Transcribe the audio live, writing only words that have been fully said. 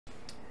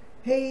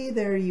Hey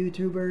there,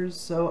 YouTubers.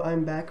 So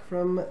I'm back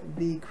from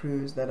the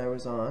cruise that I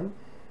was on,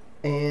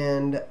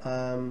 and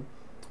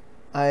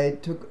I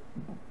took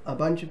a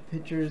bunch of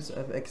pictures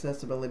of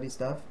accessibility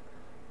stuff.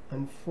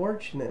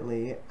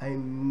 Unfortunately, I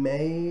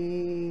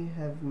may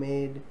have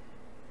made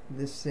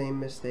the same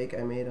mistake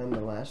I made on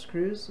the last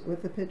cruise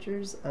with the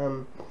pictures.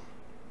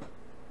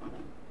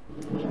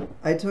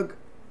 I took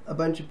a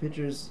bunch of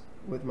pictures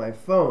with my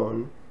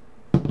phone,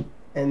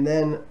 and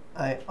then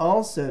I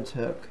also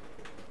took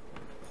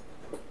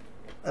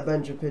a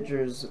bunch of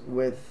pictures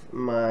with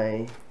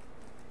my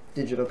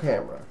digital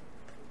camera.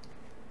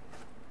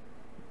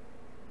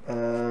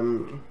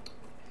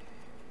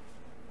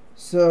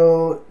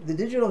 So the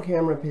digital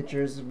camera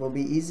pictures will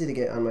be easy to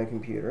get on my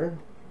computer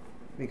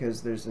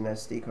because there's an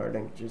SD card. I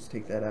can just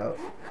take that out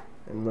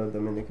and load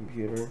them in the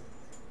computer.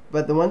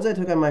 But the ones I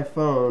took on my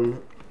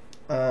phone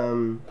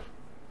are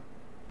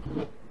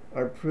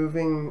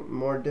proving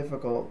more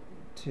difficult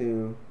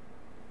to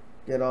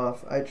get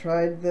off. I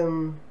tried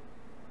them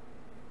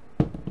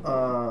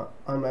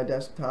on my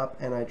desktop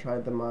and I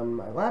tried them on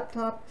my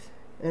laptop,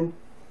 and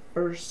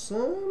for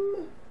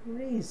some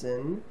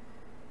reason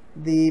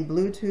the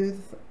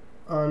Bluetooth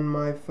on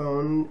my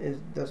phone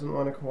doesn't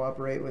want to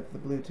cooperate with the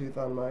Bluetooth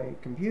on my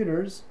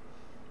computers.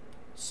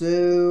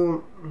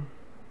 So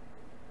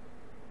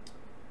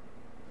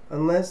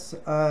unless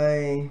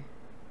I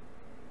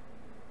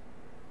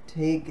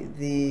take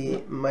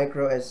the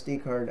micro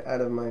SD card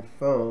out of my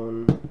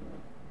phone,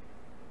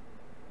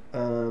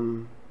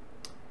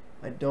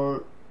 I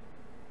don't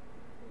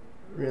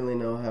really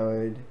know how I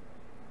would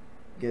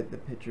get the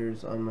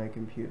pictures on my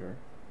computer.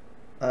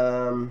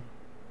 I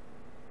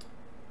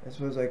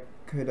suppose I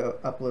could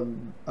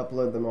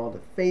upload them all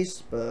to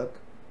Facebook,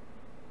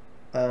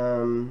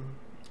 and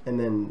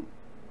then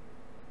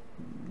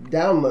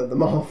download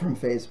them all from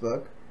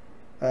Facebook,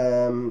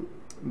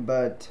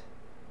 but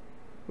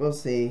we'll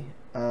see.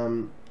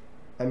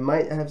 I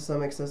might have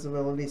some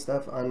accessibility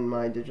stuff on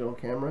my digital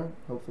camera,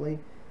 hopefully.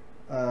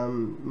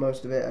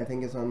 Most of it I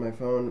think is on my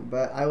phone,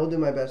 but I will do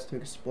my best to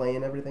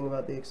explain everything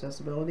about the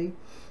accessibility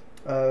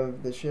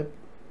of the ship,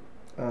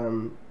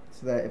 so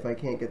that if I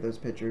can't get those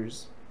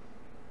pictures,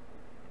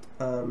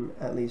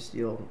 at least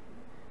you'll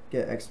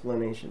get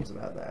explanations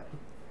about that.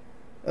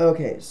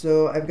 Okay,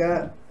 so I've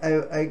got,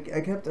 I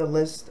kept a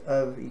list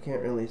of, you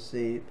can't really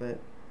see, but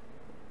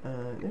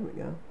there we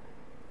go.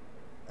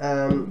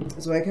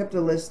 So I kept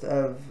a list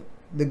of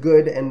the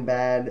good and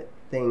bad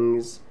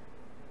things,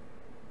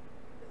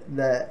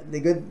 the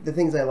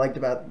things I liked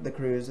about the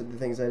cruise, and the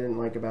things I didn't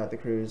like about the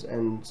cruise,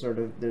 and sort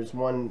of there's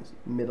one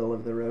middle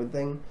of the road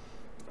thing.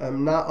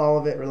 Not all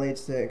of it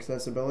relates to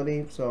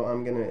accessibility, so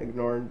I'm gonna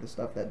ignore the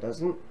stuff that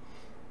doesn't.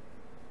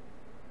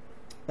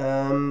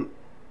 The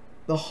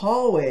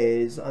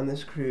hallways on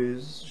this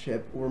cruise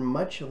ship were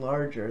much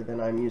larger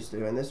than I'm used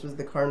to, and this was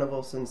the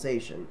Carnival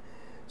Sensation.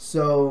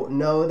 So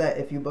know that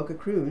if you book a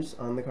cruise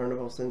on the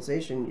Carnival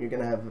Sensation, you're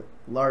going to have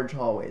large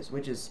hallways,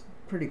 which is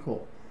pretty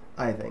cool,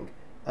 I think.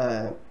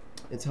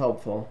 It's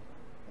helpful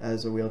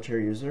as a wheelchair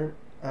user.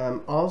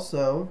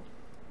 Also,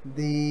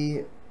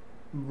 the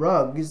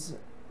rugs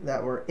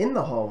that were in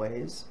the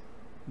hallways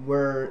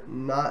were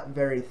not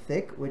very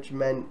thick, which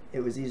meant it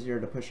was easier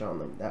to push on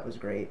them. That was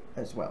great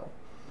as well.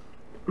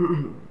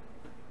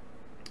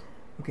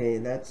 Okay,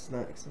 that's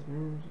not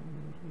accessible.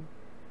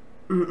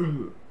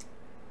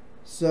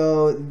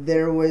 So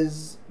there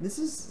was, this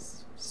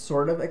is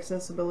sort of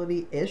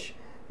accessibility-ish.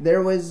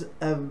 There was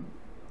a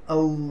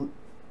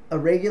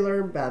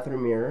regular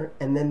bathroom mirror,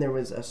 and then there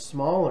was a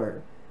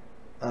smaller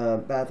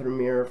bathroom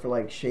mirror for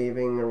like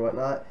shaving or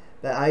whatnot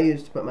that I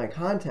used to put my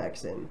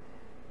contacts in,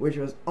 which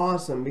was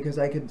awesome because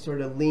I could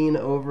sort of lean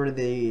over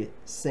the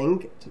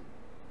sink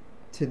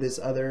to this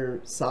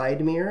other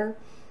side mirror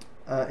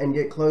and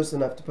get close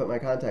enough to put my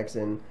contacts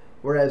in,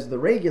 whereas the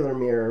regular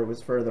mirror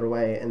was further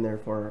away and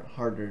therefore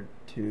harder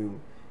to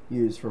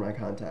use for my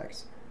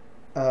contacts.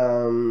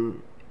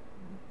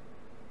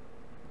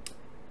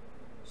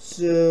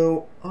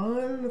 So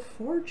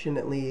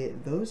unfortunately,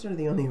 those are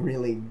the only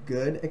really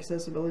good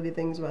accessibility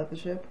things about the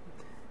ship.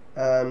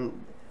 I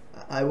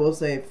will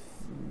say,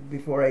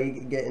 before I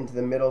get into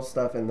the middle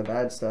stuff and the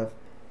bad stuff,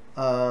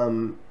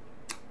 the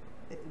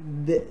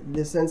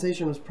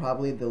Sensation was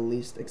probably the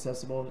least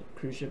accessible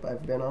cruise ship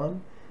I've been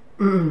on.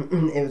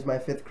 It was my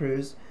 5th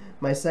cruise.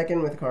 My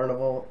 2nd with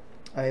Carnival.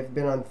 I've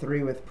been on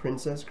 3 with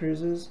Princess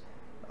cruises.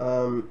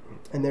 And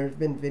there have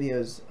been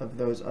videos of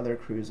those other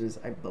cruises,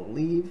 I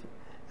believe.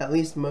 At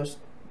least the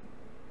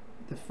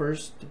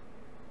first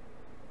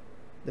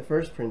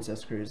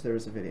Princess cruise, there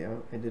was a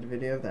video. I did a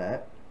video of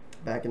that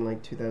back in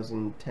like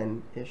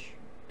 2010-ish,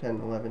 10,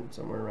 11,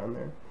 somewhere around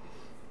there.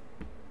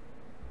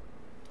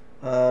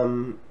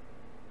 And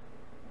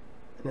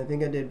I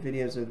think I did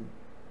videos of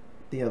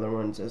the other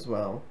ones as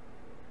well.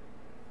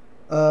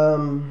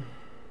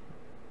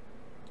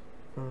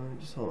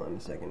 Just hold on a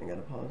second, I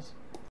gotta pause.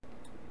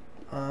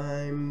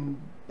 I'm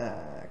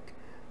back.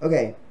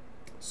 Okay,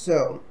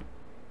 so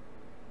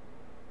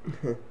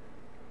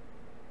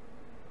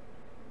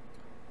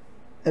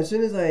as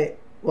soon as I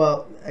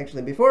well,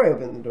 actually, before I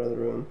opened the door of the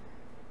room,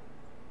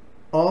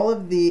 all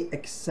of the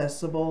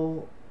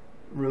accessible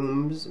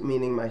rooms,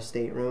 meaning my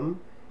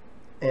stateroom,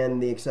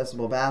 and the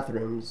accessible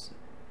bathrooms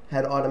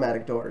had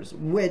automatic doors,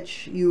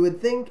 which you would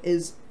think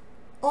is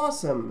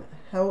awesome.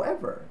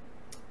 However,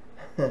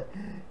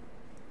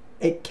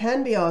 it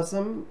can be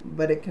awesome,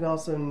 but it can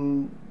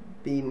also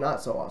be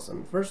not so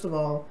awesome. First of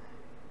all,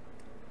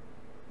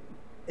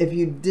 if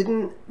you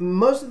didn't,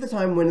 most of the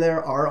time when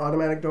there are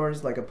automatic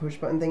doors, like a push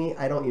button thingy,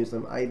 I don't use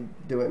them. I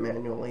do it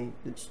manually.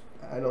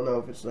 I don't know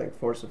if it's like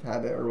force of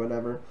habit or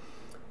whatever,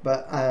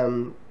 but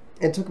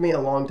it took me a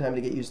long time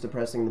to get used to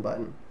pressing the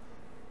button.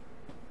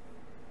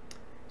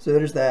 So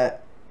there's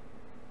that.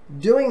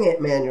 Doing it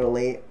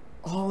manually,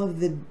 all of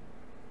the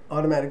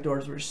automatic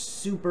doors were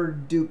super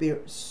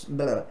duper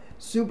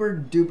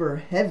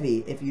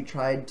heavy if you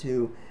tried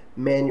to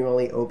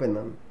manually open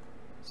them.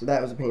 So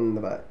that was a pain in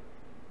the butt.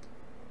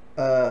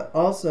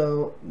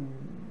 Also,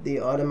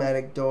 the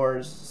automatic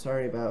doors,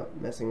 sorry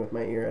about messing with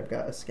my ear, I've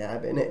got a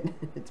scab in it.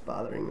 It's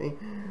bothering me.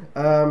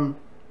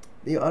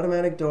 The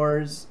automatic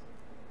doors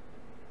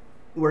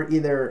were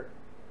either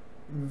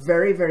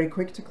very, very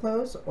quick to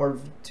close or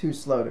too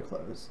slow to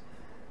close.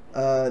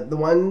 The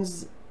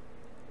ones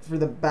for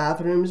the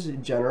bathrooms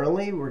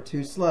generally were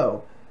too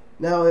slow.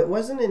 Now, it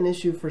wasn't an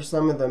issue for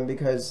some of them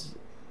because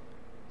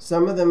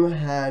some of them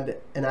had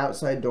an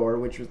outside door,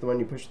 which was the one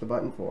you push the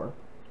button for,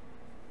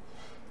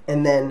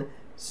 and then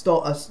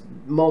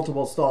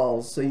multiple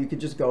stalls, so you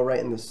could just go right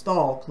in the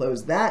stall,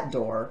 close that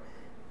door,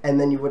 and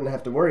then you wouldn't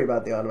have to worry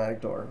about the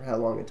automatic door, how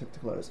long it took to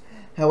close.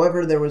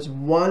 However, there was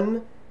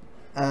one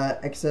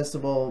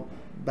accessible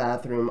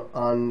bathroom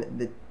on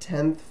the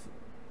 10th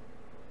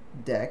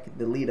deck,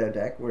 the Lido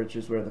deck, which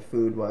is where the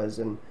food was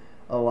and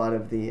a lot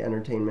of the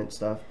entertainment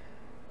stuff,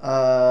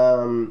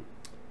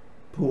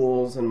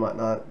 pools and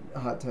whatnot,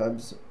 hot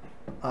tubs.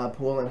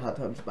 Pool and hot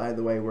tubs, by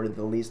the way, were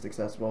the least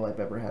accessible I've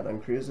ever had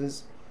on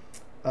cruises.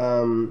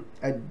 I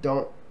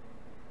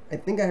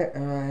think I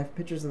have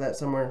pictures of that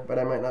somewhere, but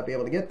I might not be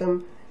able to get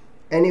them.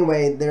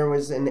 Anyway, there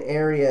was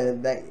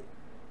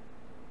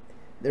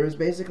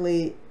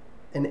basically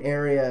an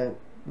area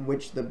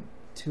which the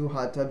two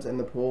hot tubs and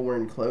the pool were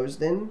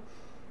enclosed in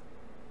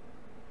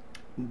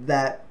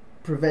that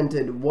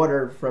prevented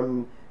water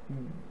from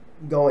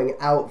going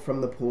out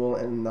from the pool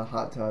and the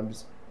hot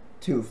tubs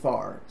too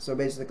far. So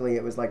basically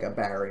it was like a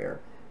barrier.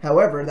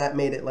 However, that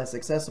made it less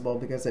accessible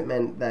because it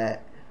meant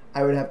that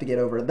I would have to get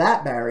over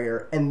that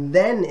barrier and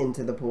then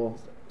into the pool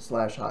 /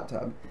 hot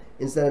tub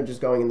instead of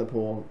just going in the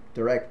pool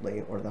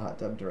directly or the hot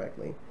tub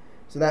directly.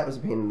 So that was a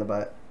pain in the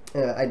butt.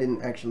 I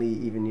didn't actually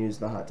even use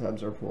the hot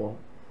tubs or pool.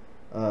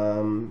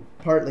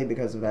 Partly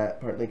because of that,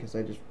 partly because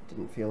I just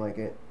didn't feel like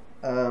it.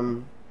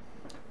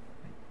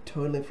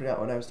 Totally forgot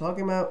what I was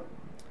talking about.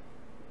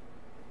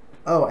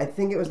 Oh, I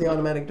think it was the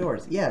automatic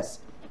doors. Yes.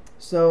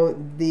 So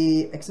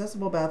the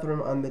accessible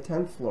bathroom on the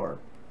 10th floor.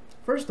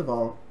 First of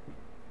all,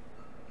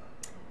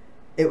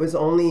 it was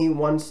only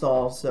one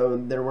stall, so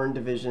there weren't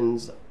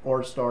divisions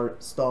or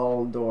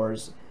stall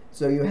doors.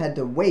 So you had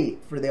to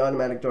wait for the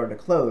automatic door to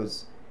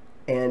close,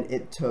 and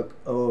it took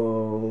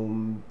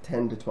 10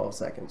 to 12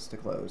 seconds to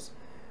close.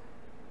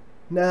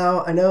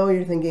 Now, I know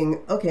you're thinking,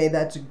 okay,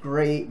 that's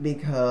great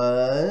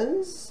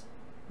because...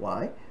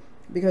 Why?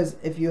 Because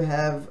if you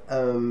have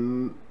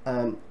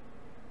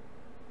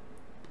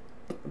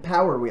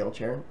power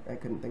wheelchair, I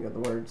couldn't think of the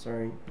word,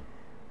 sorry.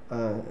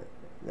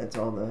 That's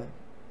all the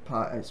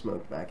pot I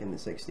smoked back in the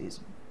 60s.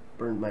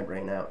 Burned my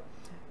brain out.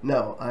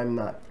 No, I'm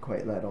not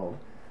quite that old.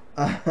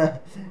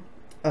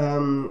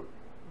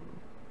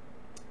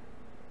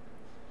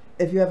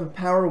 If you have a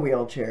power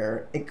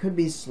wheelchair, it could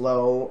be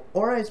slow,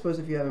 or I suppose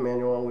if you have a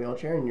manual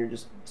wheelchair and you're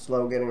just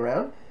slow getting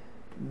around,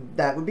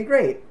 that would be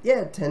great.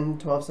 Yeah, 10,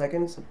 12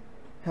 seconds.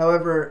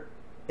 However,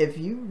 if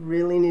you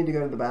really need to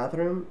go to the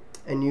bathroom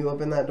and you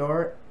open that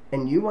door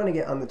and you want to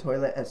get on the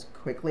toilet as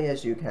quickly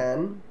as you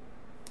can,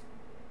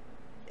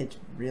 it's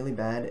really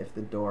bad if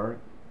the door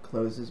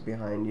closes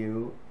behind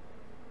you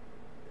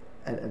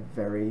at a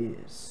very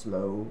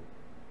slow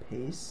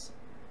pace,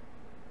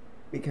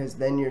 because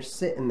then you're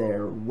sitting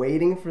there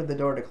waiting for the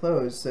door to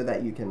close so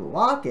that you can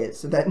lock it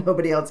so that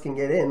nobody else can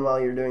get in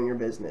while you're doing your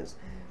business.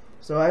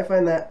 So I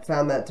found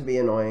that to be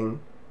annoying.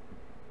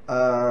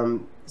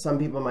 Some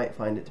people might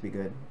find it to be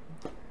good.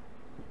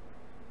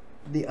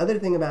 The other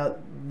thing about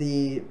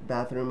the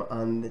bathroom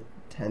on the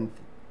 10th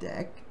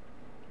deck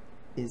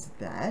is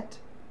that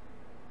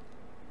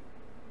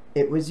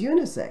it was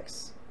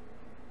unisex,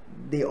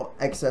 the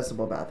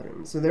accessible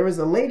bathroom. So there was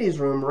a ladies'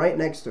 room right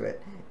next to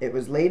it. It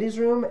was ladies'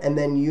 room and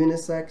then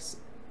unisex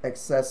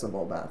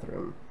accessible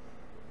bathroom.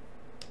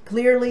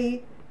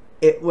 Clearly,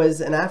 it was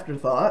an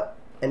afterthought,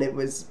 and it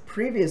was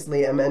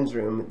previously a men's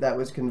room that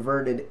was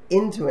converted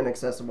into an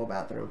accessible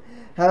bathroom.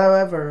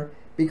 However,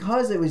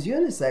 because it was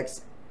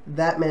unisex,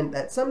 that meant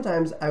that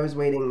sometimes I was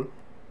waiting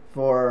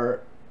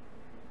for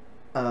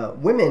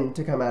women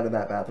to come out of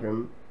that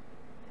bathroom.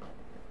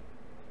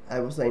 I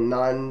will say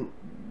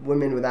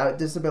women without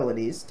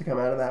disabilities to come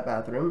out of that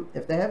bathroom.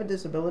 If they have a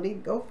disability,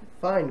 go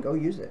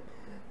use it.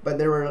 But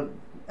there were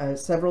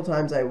several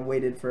times I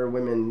waited for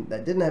women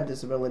that didn't have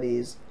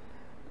disabilities,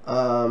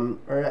 or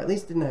at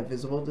least didn't have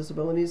visible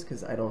disabilities,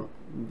 because I don't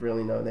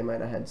really know. They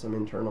might have had some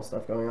internal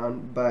stuff going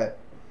on. But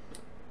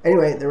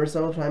anyway, there were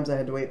several times I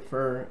had to wait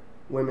for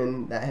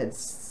women that had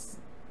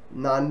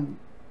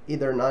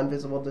either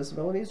non-visible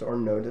disabilities or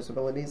no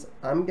disabilities.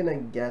 I'm gonna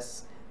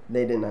guess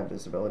they didn't have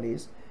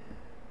disabilities.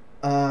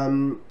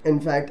 In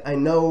fact, I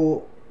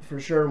know for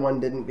sure one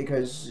didn't,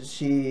 because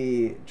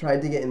she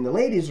tried to get in the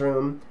ladies'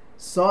 room,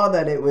 saw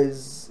that it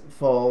was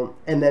full,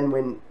 and then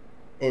went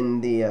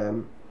in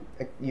the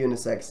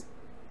unisex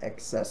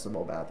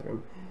accessible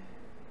bathroom.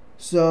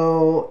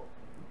 So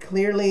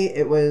clearly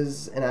it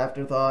was an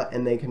afterthought,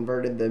 and they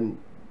converted the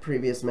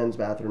previous men's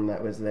bathroom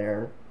that was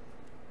there,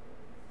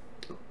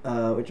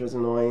 which was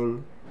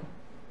annoying.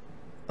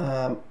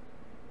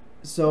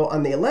 So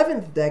on the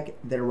 11th deck,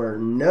 there were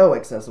no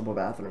accessible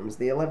bathrooms.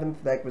 The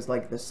 11th deck was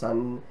like the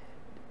sun,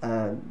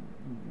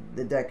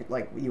 the deck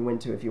like you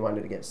went to if you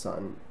wanted to get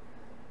sun,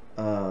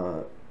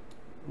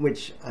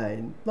 which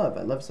I love.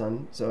 I love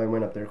sun, so I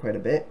went up there quite a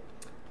bit.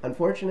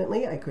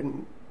 Unfortunately, I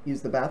couldn't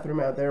use the bathroom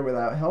out there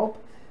without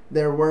help.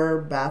 There were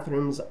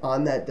bathrooms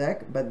on that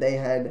deck, but they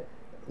had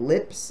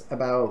lips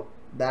about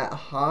that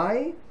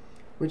high,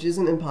 which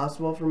isn't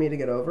impossible for me to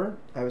get over.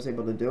 I was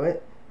able to do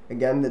it.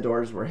 Again, the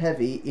doors were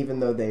heavy, even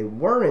though they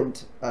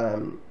weren't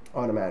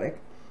automatic.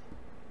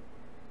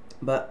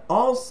 But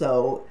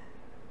also,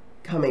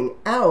 coming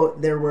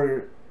out, there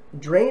were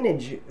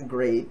drainage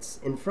grates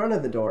in front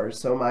of the doors,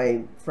 so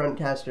my front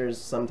casters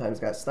sometimes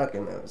got stuck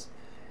in those.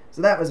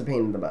 So that was a pain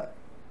in the butt.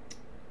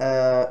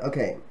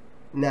 Okay,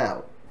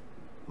 now,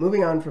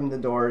 moving on from the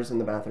doors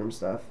and the bathroom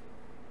stuff,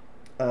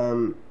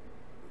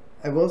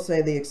 I will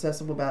say the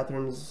accessible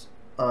bathrooms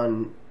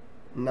on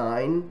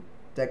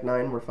deck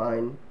 9 were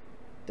fine.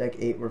 Deck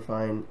 8 were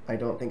fine. I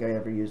don't think I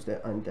ever used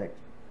it on deck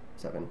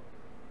 7.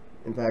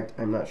 In fact,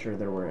 I'm not sure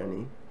there were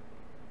any.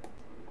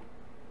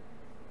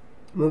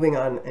 Moving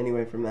on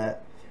anyway from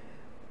that,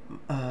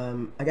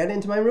 I got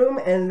into my room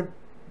and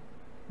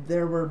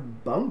there were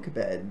bunk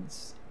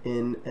beds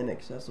in an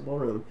accessible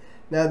room.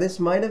 Now this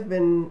might have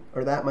been,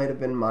 or that might have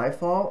been my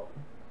fault,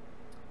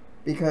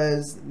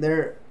 because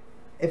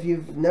if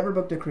you've never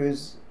booked a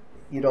cruise,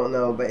 you don't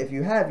know, but if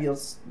you have, you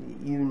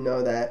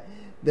know that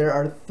there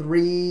are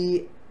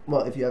three,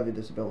 well, if you have a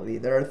disability,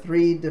 there are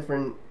 3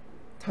 different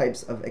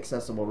types of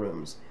accessible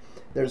rooms.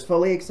 There's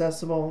fully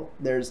accessible,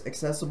 there's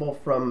accessible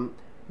from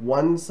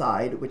one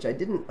side, which I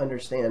didn't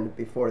understand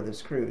before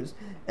this cruise,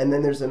 and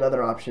then there's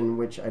another option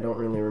which I don't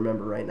really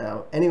remember right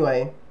now.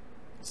 Anyway,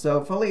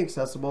 so fully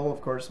accessible,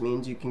 of course,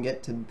 means you can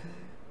get to,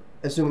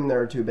 assuming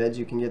there are 2 beds,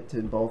 you can get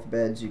to both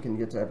beds, you can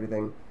get to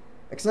everything.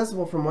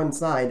 Accessible from one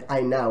side,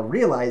 I now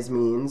realize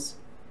means,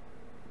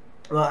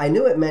 well, I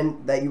knew it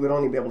meant that you would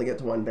only be able to get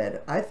to one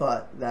bed. I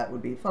thought that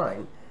would be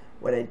fine.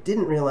 What I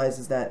didn't realize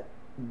is that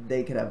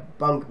they could have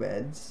bunk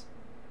beds,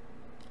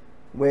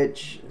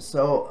 which,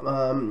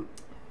 so,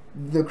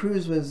 the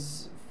cruise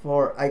was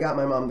for, I got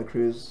my mom the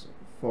cruise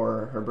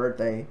for her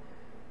birthday,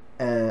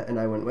 and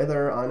I went with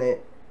her on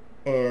it,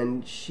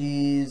 and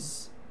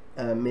she's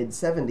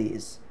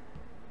mid-70s,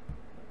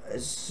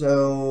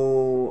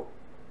 so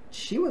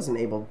she wasn't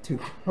able to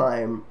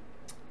climb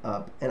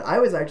up, and I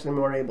was actually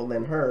more able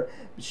than her,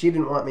 but she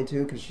didn't want me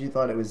to because she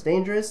thought it was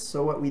dangerous.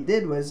 So what we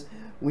did was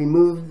we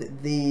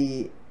moved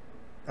the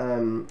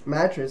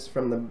mattress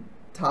from the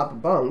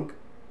top bunk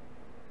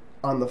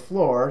on the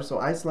floor, so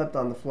I slept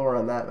on the floor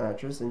on that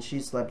mattress, and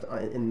she slept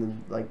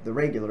in the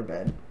regular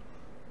bed.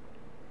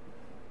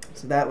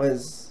 So that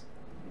was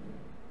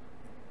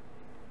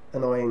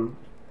annoying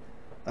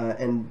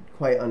and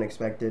quite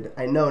unexpected.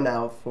 I know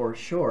now for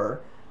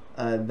sure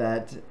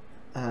that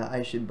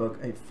I should book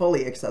a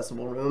fully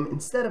accessible room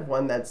instead of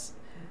one that's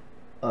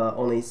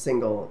only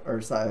single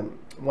or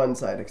one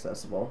side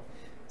accessible.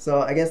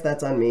 So I guess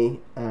that's on me.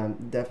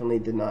 Definitely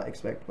did not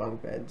expect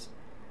bunk beds.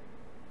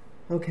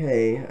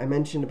 Okay, I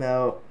mentioned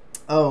about,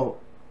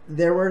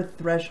 there were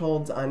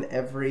thresholds on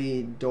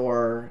every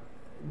door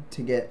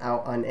to get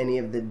out on any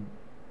of the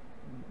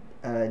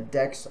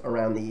decks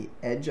around the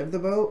edge of the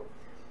boat,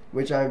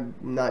 which I'm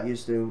not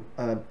used to.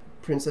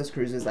 Princess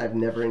cruises, I've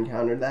never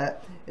encountered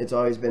that. It's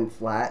always been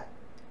flat,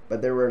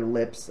 but there were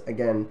lips,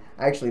 again,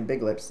 actually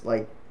big lips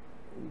like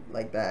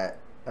that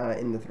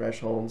in the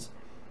thresholds,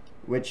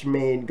 which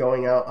made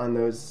going out on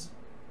those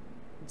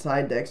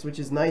side decks, which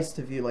is nice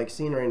to view like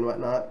scenery and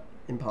whatnot,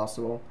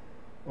 impossible,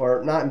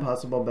 or not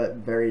impossible, but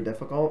very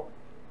difficult.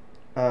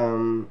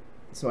 So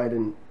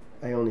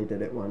I only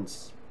did it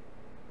once.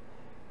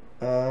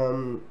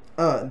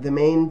 The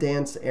main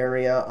dance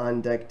area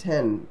on deck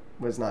 10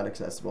 was not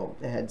accessible.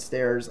 It had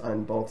stairs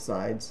on both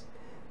sides.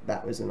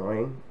 That was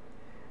annoying.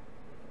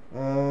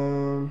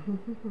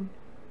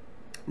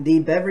 The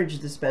beverage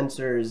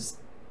dispensers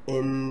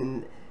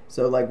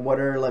so like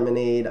water,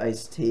 lemonade,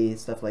 iced tea,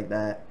 stuff like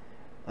that,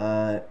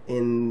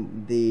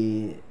 in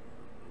the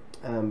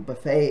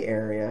buffet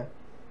area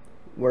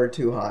were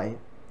too high.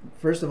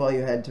 First of all,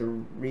 you had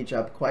to reach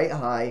up quite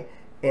high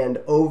and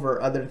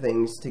over other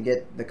things to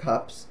get the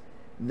cups.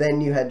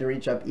 then you had to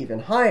reach up even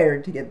higher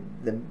to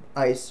get the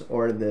ice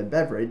or the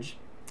beverage,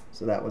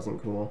 so that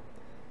wasn't cool.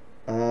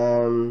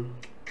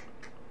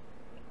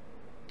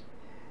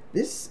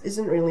 This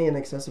isn't really an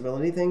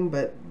accessibility thing,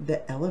 but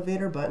the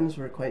elevator buttons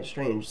were quite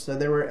strange. So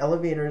there were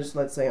elevators,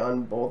 let's say,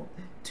 on both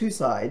two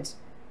sides,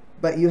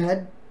 but you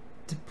had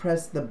to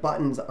press the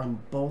buttons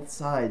on both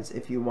sides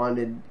if you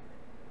wanted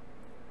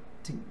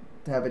to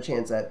have a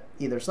chance at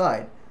either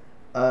side,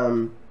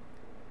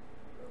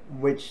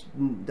 which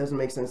doesn't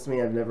make sense to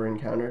me. I've never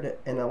encountered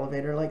an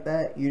elevator like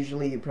that.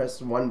 Usually you press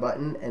one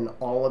button and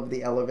all of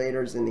the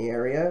elevators in the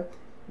area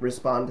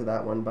respond to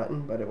that one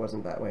button, but it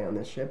wasn't that way on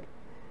this ship.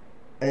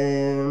 I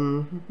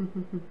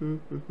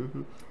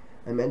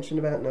mentioned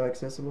about no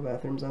accessible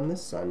bathrooms on the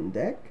sun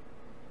deck,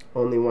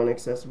 only one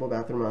accessible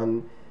bathroom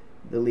on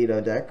the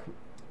Lido deck,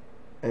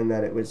 and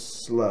that it was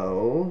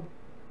slow,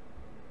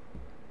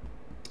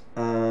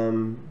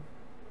 and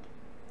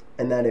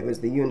that it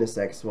was the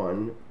unisex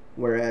one,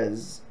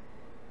 whereas,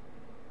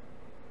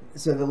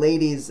 so the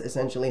ladies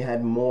essentially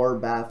had more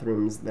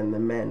bathrooms than the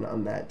men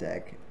on that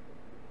deck,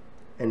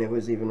 and it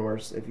was even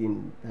worse if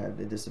you had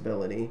a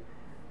disability.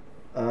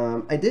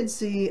 I did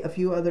see a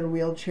few other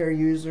wheelchair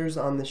users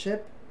on the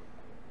ship.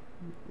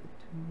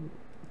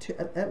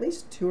 At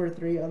least two or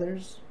three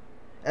others.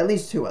 At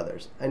least two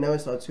others. I know I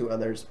saw two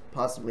others,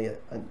 possibly a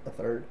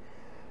third.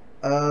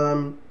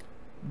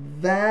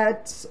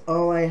 That's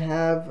all I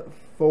have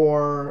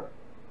for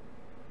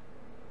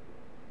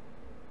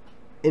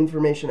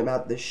information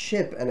about the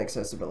ship and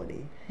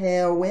accessibility.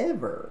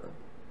 However,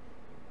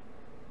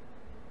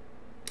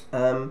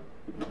 there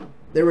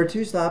were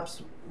two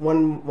stops.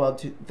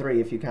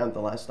 Three if you count the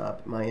last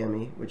stop,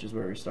 Miami, which is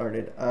where we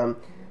started.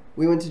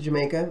 We went to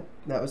Jamaica.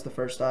 That was the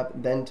first stop.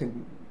 Then to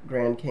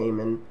Grand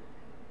Cayman.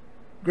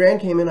 Grand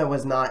Cayman, I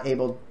was not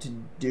able to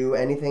do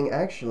anything.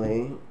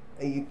 Actually,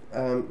 you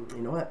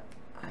know what?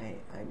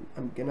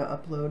 I'm gonna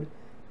upload.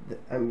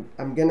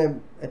 I'm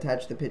gonna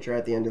attach the picture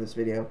at the end of this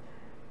video.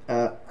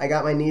 I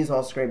got my knees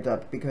all scraped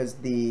up because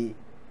we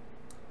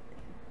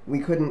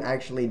couldn't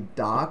actually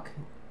dock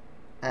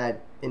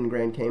in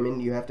Grand Cayman.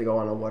 You have to go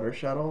on a water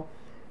shuttle.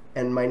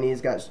 And my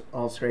knees got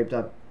all scraped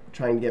up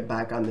trying to get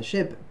back on the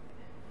ship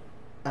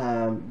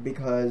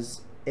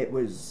because there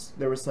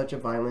was such a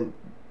violent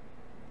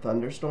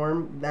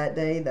thunderstorm that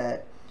day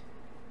that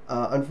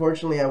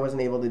unfortunately I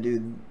wasn't able to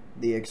do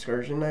the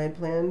excursion I had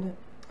planned.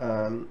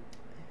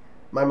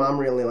 My mom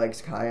really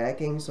likes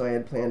kayaking, so I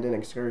had planned an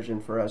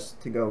excursion for us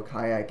to go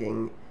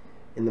kayaking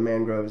in the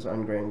mangroves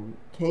on Grand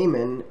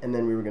Cayman, and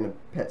then we were going to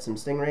pet some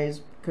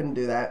stingrays. Couldn't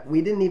do that.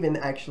 We didn't even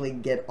actually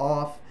get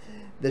off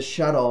the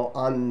shuttle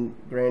on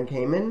Grand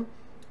Cayman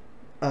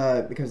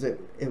because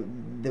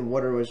the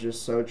water was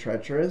just so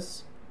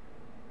treacherous,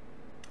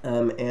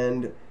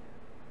 and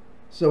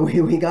so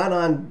we got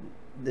on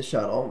the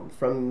shuttle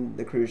from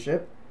the cruise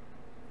ship,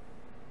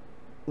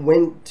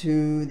 went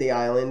to the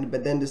island,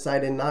 but then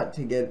decided not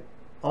to get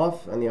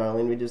off on the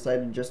island. We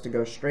decided just to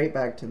go straight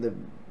back to the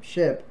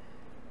ship,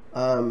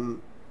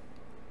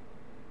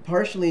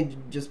 partially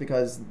just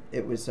because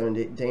it was so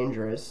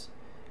dangerous.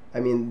 I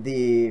mean,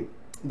 the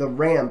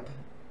ramp,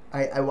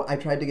 I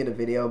tried to get a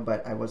video,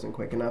 but I wasn't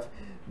quick enough.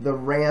 The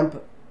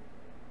ramp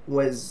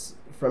was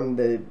from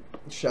the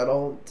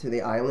shuttle to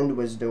the island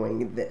was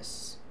doing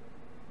this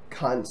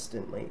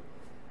constantly.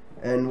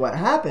 And what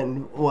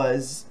happened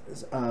was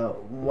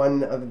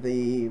one of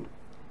the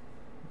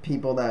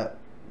people that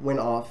went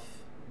off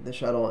the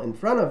shuttle in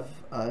front of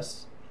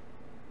us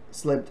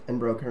slipped and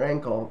broke her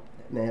ankle,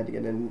 and they had to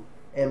get an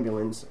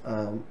ambulance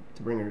to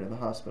bring her to the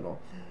hospital.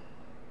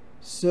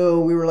 So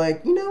we were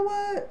like, you know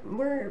what?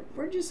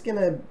 We're just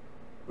gonna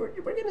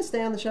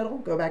stay on the shuttle,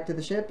 go back to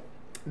the ship.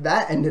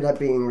 That ended up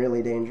being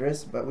really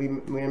dangerous, but we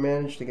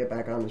managed to get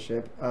back on the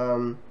ship.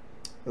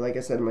 Like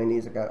I said, my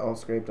knees got all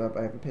scraped up.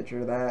 I have a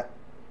picture of that.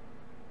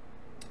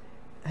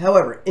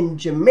 However, in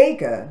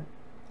Jamaica,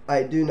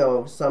 I do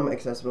know some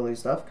accessibility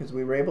stuff because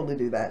we were able to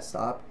do that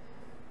stop.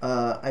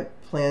 I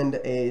planned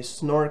a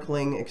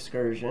snorkeling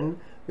excursion,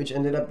 which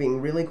ended up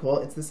being really cool.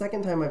 It's the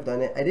second time I've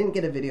done it. I didn't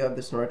get a video of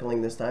the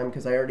snorkeling this time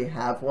because I already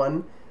have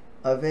one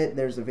of it.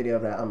 There's a video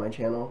of that on my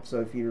channel, so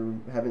if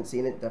you haven't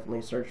seen it,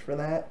 definitely search for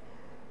that.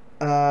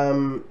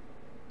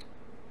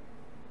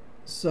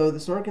 So the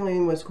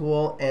snorkeling was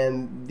cool,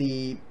 and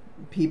the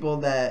people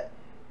that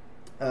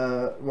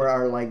were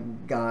our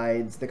like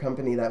guides, the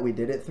company that we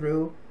did it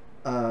through,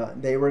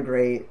 they were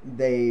great.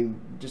 They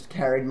just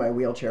carried my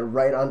wheelchair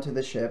right onto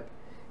the ship.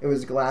 It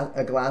was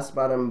a glass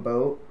bottom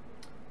boat.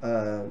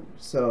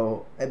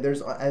 So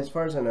there's, as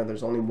far as I know,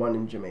 there's only one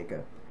in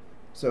Jamaica.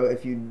 So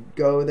if you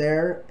go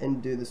there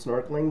and do the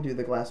snorkeling, do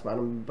the glass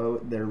bottom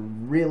boat, they're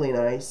really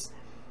nice.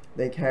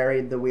 They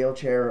carried the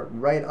wheelchair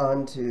right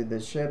onto the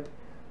ship.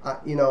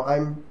 You know,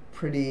 I'm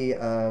pretty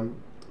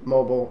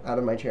mobile out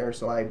of my chair,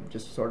 so I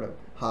just sort of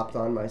hopped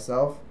on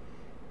myself.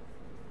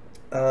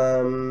 They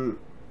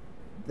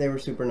were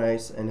super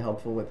nice and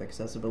helpful with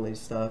accessibility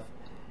stuff.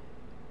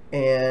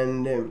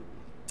 And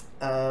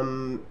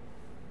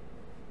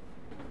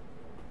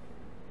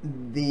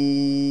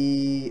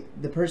the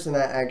person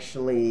that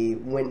actually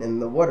went in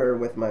the water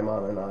with my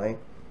mom and I,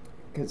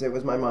 because it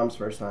was my mom's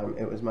first time,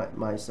 it was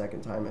my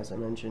second time, as I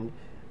mentioned.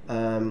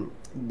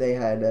 They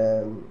had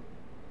a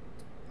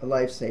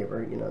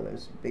lifesaver, you know,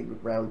 those big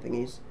round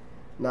thingies,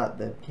 not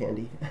the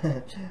candy.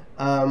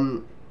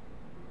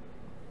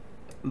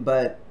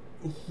 But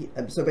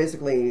so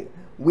basically,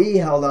 we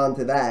held on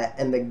to that,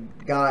 and the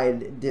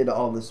guide did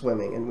all the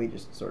swimming, and we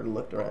just sort of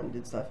looked around and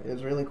did stuff. It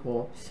was really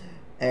cool.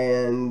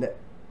 And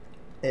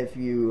if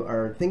you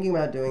are thinking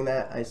about doing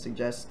that, I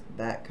suggest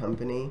that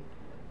company,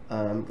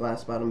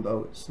 Glass Bottom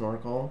Boat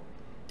Snorkel.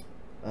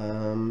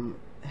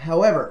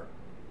 However,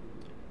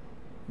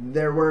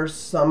 there were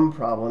some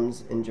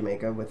problems in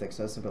Jamaica with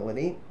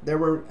accessibility. There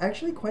were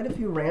actually quite a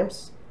few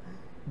ramps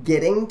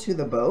getting to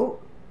the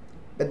boat,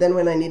 but then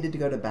when I needed to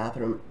go to the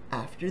bathroom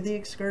after the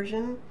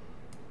excursion,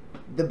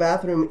 the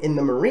bathroom in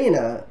the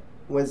marina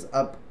was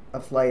up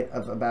a flight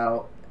of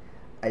about,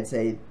 I'd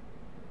say,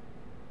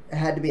 it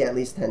had to be at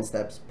least 10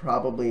 steps,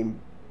 probably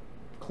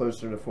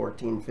closer to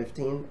 14,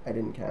 15. I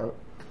didn't count.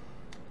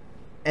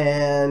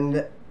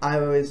 And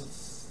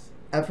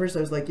at first I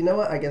was like, you know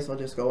what, I guess I'll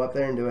just go up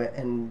there and do it.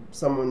 And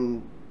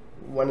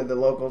one of the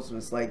locals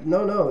was like,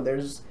 no,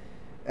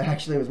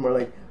 actually it was more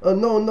like, oh,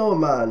 no,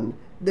 man,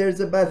 there's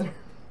a bathroom.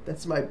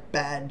 That's my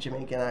bad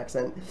Jamaican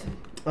accent.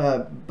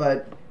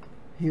 But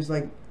he was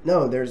like,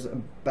 no, there's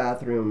a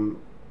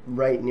bathroom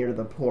right near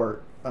the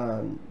port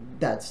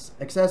that's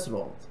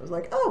accessible. So I was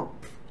like, oh,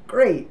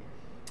 great.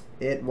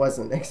 It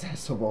wasn't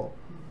accessible.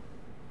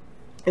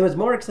 It was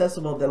more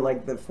accessible than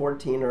like the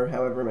 14 or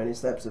however many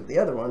steps of the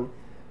other one,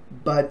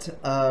 but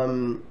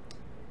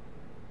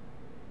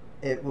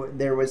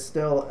there was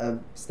still a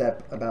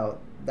step about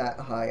that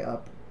high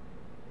up.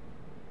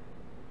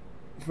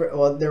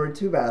 Well, there were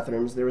two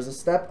bathrooms. There was a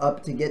step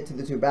up to get to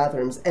the two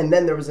bathrooms, and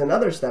then there was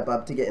another step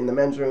up to get in the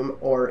men's room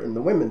or in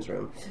the women's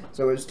room.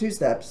 So it was two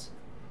steps,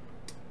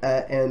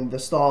 and the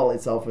stall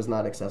itself was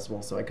not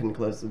accessible, so I couldn't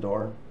close the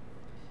door.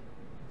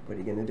 What are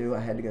you going to do? I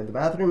had to go to the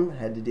bathroom,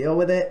 had to deal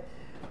with it.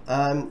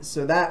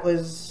 So that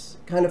was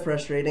kind of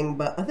frustrating,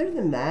 but other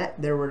than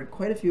that, there were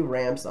quite a few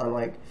ramps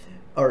on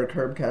or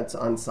curb cuts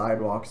on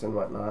sidewalks and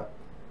whatnot.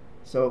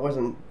 So it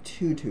wasn't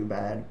too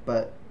bad,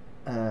 but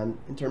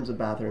in terms of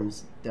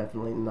bathrooms,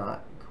 definitely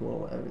not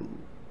cool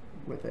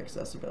with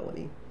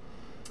accessibility.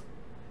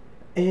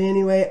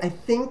 Anyway, I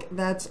think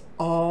that's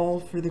all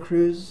for the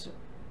cruise.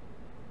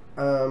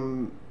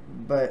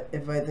 But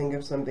if I think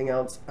of something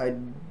else, I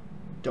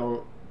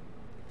don't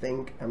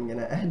think I'm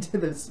gonna add to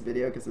this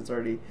video because it's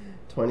already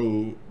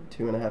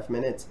 22.5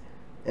 minutes,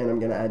 and I'm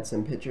gonna add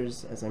some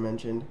pictures, as I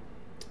mentioned.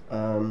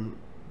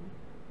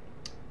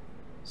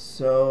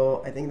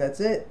 So I think that's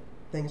it.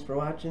 Thanks for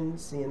watching.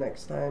 See you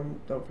next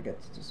time. Don't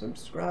forget to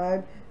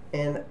subscribe.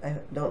 And I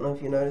don't know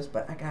if you noticed,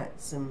 but I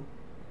got some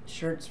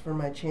shirts for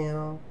my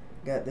channel.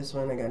 Got this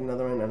one, I got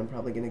another one, and I'm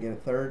probably gonna get a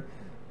third.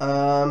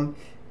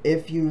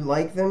 If you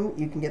like them,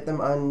 you can get them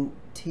on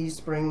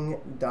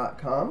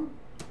teespring.com.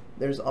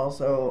 There's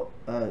also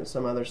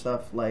some other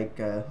stuff like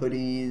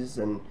hoodies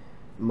and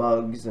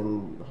mugs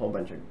and a whole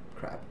bunch of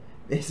crap,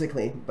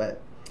 basically.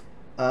 But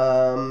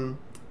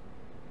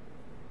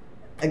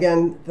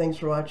again, thanks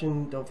for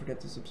watching. Don't forget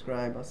to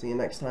subscribe. I'll see you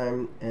next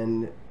time,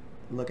 and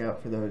look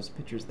out for those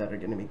pictures that are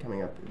going to be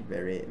coming up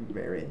very,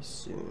 very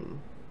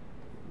soon.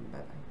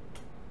 Bye-bye.